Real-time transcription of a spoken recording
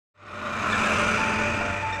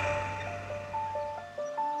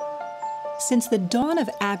Since the dawn of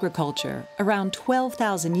agriculture, around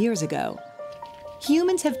 12,000 years ago,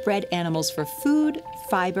 humans have bred animals for food,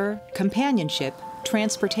 fiber, companionship,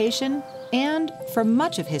 transportation, and, for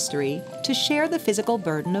much of history, to share the physical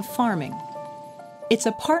burden of farming. It's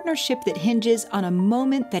a partnership that hinges on a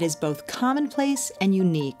moment that is both commonplace and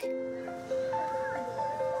unique.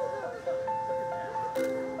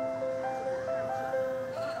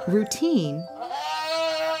 Routine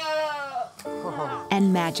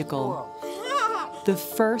and magical. The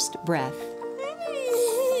first breath.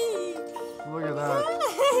 Look at that.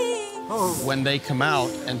 Oh. When they come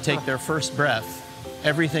out and take their first breath,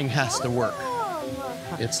 everything has to work.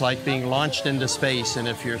 It's like being launched into space, and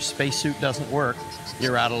if your spacesuit doesn't work,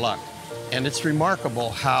 you're out of luck. And it's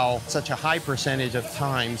remarkable how such a high percentage of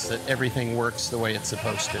times that everything works the way it's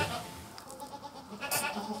supposed to.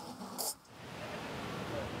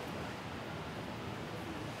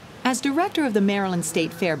 As director of the Merryland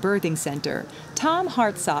State Fair Birthing Center, Tom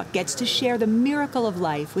Hartsock gets to share the miracle of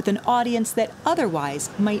life with an audience that otherwise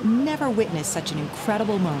might never witness such an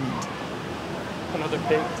incredible moment. Another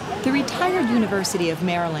pig. The retired University of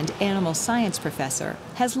Maryland animal science professor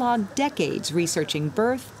has logged decades researching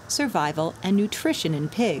birth, survival, and nutrition in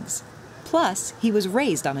pigs. Plus, he was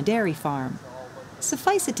raised on a dairy farm.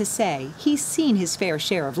 Suffice it to say, he's seen his fair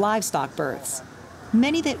share of livestock births,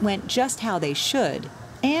 many that went just how they should,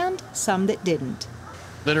 and some that didn't.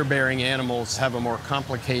 Litter-bearing animals have a more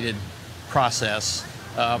complicated process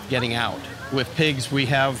of getting out. With pigs, we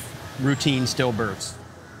have routine stillbirths.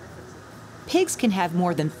 Pigs can have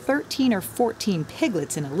more than 13 or 14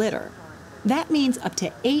 piglets in a litter. That means up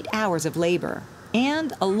to 8 hours of labor,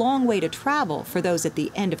 and a long way to travel for those at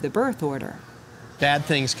the end of the birth order. Bad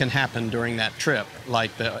things can happen during that trip,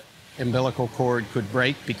 like the umbilical cord could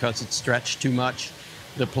break because it's stretched too much.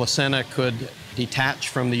 The placenta could detach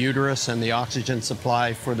from the uterus and the oxygen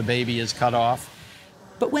supply for the baby is cut off.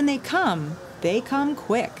 But when they come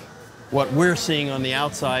quick. What we're seeing on the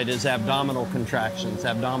outside is abdominal contractions,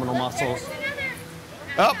 abdominal muscles.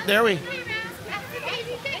 Oh, there we...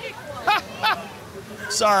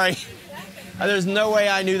 Sorry. There's no way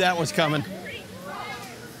I knew that was coming.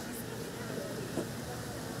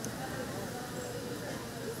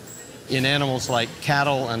 In animals like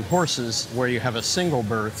cattle and horses, where you have a single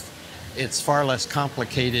birth, it's far less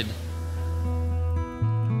complicated.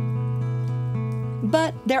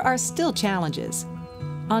 But there are still challenges.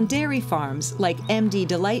 On dairy farms like MD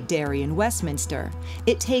Delight Dairy in Westminster,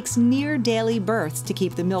 it takes near daily births to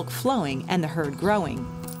keep the milk flowing and the herd growing.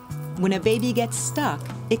 When a baby gets stuck,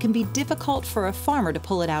 it can be difficult for a farmer to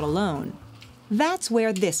pull it out alone. That's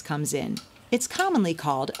where this comes in. It's commonly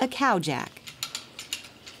called a cow jack.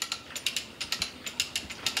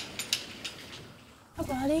 Hi,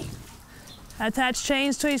 buddy. I attach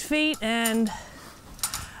chains to his feet, and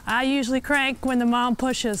I usually crank when the mom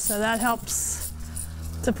pushes, so that helps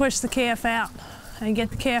to push the calf out and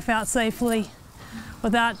get the calf out safely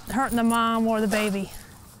without hurting the mom or the baby.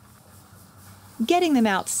 Getting them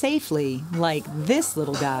out safely, like this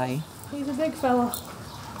little guy, He's a big fella,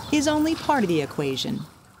 is only part of the equation.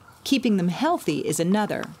 Keeping them healthy is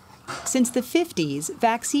another. Since the 50s,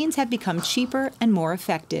 vaccines have become cheaper and more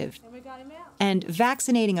effective. And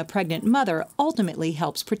vaccinating a pregnant mother ultimately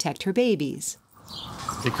helps protect her babies.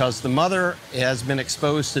 Because the mother has been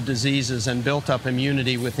exposed to diseases and built up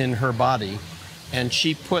immunity within her body, and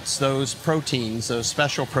she puts those proteins, those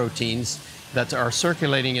special proteins that are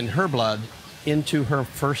circulating in her blood, into her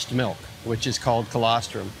first milk, which is called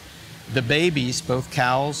colostrum. The babies, both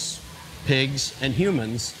cows, pigs, and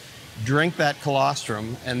humans, drink that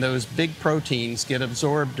colostrum, and those big proteins get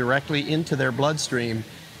absorbed directly into their bloodstream,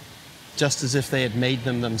 just as if they had made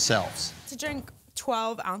them themselves. To drink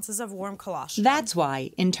 12 ounces of warm colostrum. That's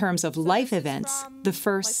why, in terms of life events, the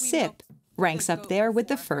first sip ranks up there with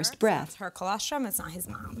the first breath. Her colostrum, it's not his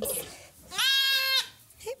mom's.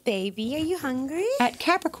 Hey, baby, are you hungry? At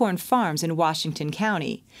Caprikorn Farms in Washington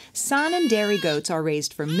County, son and dairy goats are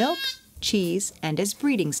raised for milk, cheese, and as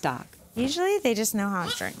breeding stock. Usually, they just know how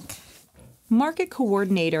to drink. Market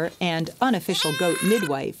coordinator and unofficial goat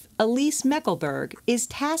midwife, Elise Mekelburg, is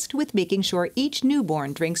tasked with making sure each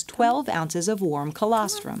newborn drinks 12 ounces of warm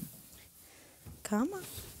colostrum. Come on.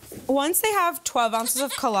 Once they have 12 ounces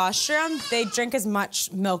of colostrum, they drink as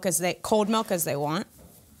much milk as cold milk as they want.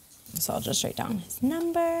 So I'll just write down his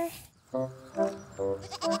number.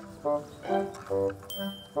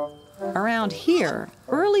 Around here,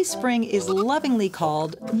 early spring is lovingly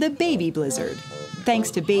called the baby blizzard, thanks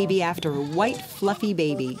to baby after a white, fluffy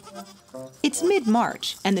baby. It's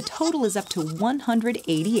mid-March, and the total is up to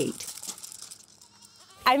 188.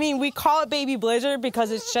 I mean, we call it baby blizzard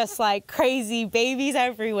because it's just like crazy babies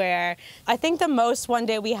everywhere. I think the most one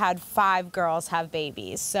day we had 5 girls have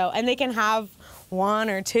babies. So, and they can have 1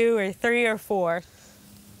 or 2 or 3 or 4.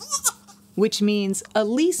 Which means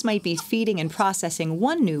Elise might be feeding and processing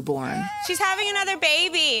one newborn, She's having another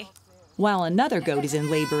baby. while another goat is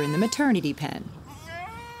in labor in the maternity pen.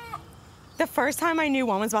 The first time I knew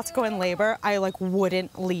one was about to go in labor, I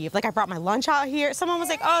wouldn't leave. I brought my lunch out here. Someone was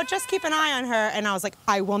like, oh, just keep an eye on her. And I was like,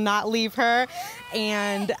 I will not leave her.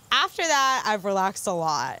 And after that, I've relaxed a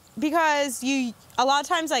lot because a lot of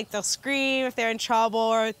times they'll scream if they're in trouble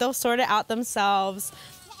or they'll sort it out themselves.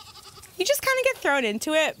 You just kind of get thrown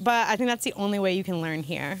into it, but I think that's the only way you can learn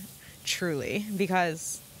here, truly,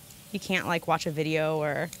 because you can't watch a video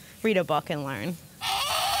or read a book and learn.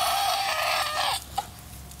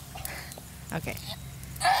 Okay.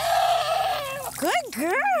 Good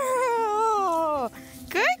girl!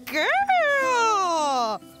 Good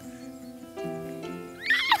girl!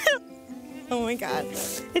 Oh my God.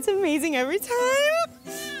 It's amazing every time.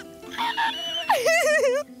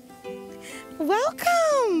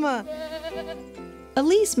 Welcome!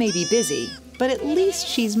 Elise may be busy, but at least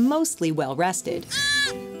she's mostly well rested.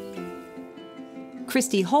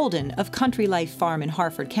 Christy Holden of Country Life Farm in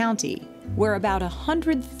Harford County, where about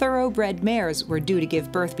 100 thoroughbred mares were due to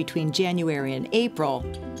give birth between January and April,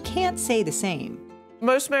 can't say the same.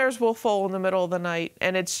 Most mares will foal in the middle of the night,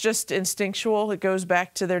 and it's just instinctual. It goes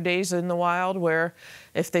back to their days in the wild where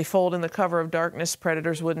if they foaled in the cover of darkness,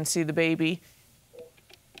 predators wouldn't see the baby.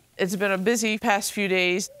 It's been a busy past few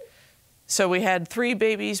days. So we had 3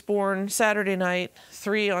 babies born Saturday night,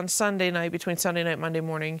 3 on Sunday night, between Sunday night and Monday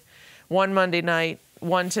morning, 1 Monday night,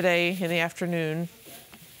 1 today in the afternoon,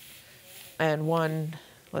 and 1,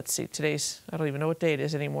 let's see, I don't even know what day it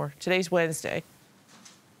is anymore. Today's Wednesday.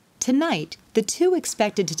 Tonight, the 2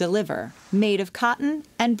 expected to deliver, made of cotton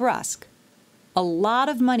and brusk. A lot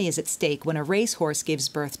of money is at stake when a racehorse gives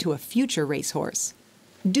birth to a future racehorse.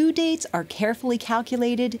 Due dates are carefully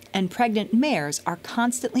calculated, and pregnant mares are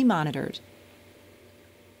constantly monitored.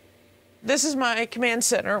 This is my command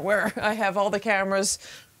center where I have all the cameras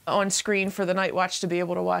on screen for the night watch to be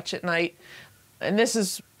able to watch at night. And this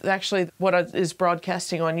is actually what is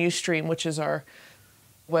broadcasting on Ustream, which is our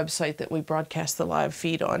website that we broadcast the live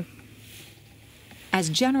feed on. As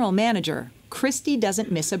general manager, Christy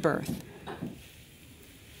doesn't miss a birth.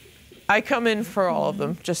 I come in for all of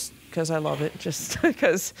them just because I love it, just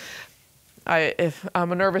because if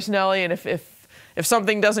I'm a nervous Nellie, and if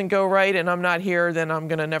something doesn't go right and I'm not here, then I'm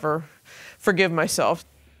gonna never forgive myself.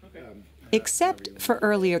 Except for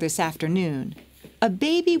earlier this afternoon. A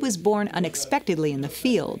baby was born unexpectedly in the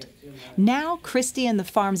field. Now Christy and the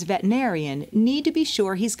farm's veterinarian need to be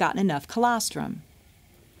sure he's gotten enough colostrum.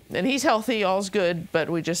 And he's healthy, all's good, but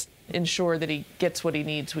we just ensure that he gets what he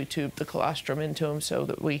needs. We tube the colostrum into him so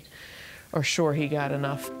that we are sure he got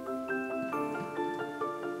enough.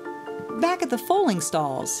 Back at the foaling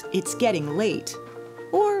stalls, it's getting late.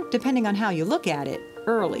 Or, depending on how you look at it,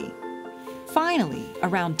 early. Finally,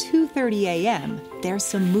 around 2:30 a.m., there's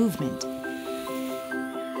some movement.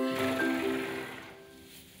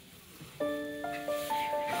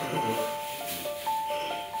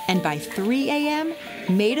 And by 3 a.m.,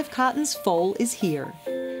 Made of Cotton's foal is here.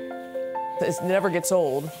 It never gets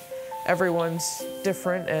old. Everyone's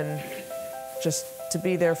different, and just to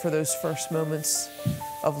be there for those first moments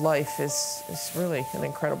of life is really an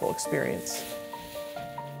incredible experience.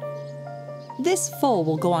 This foal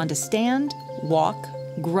will go on to stand, walk,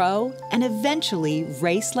 grow, and eventually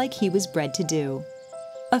race like he was bred to do.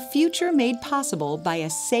 A future made possible by a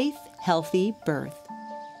safe, healthy birth.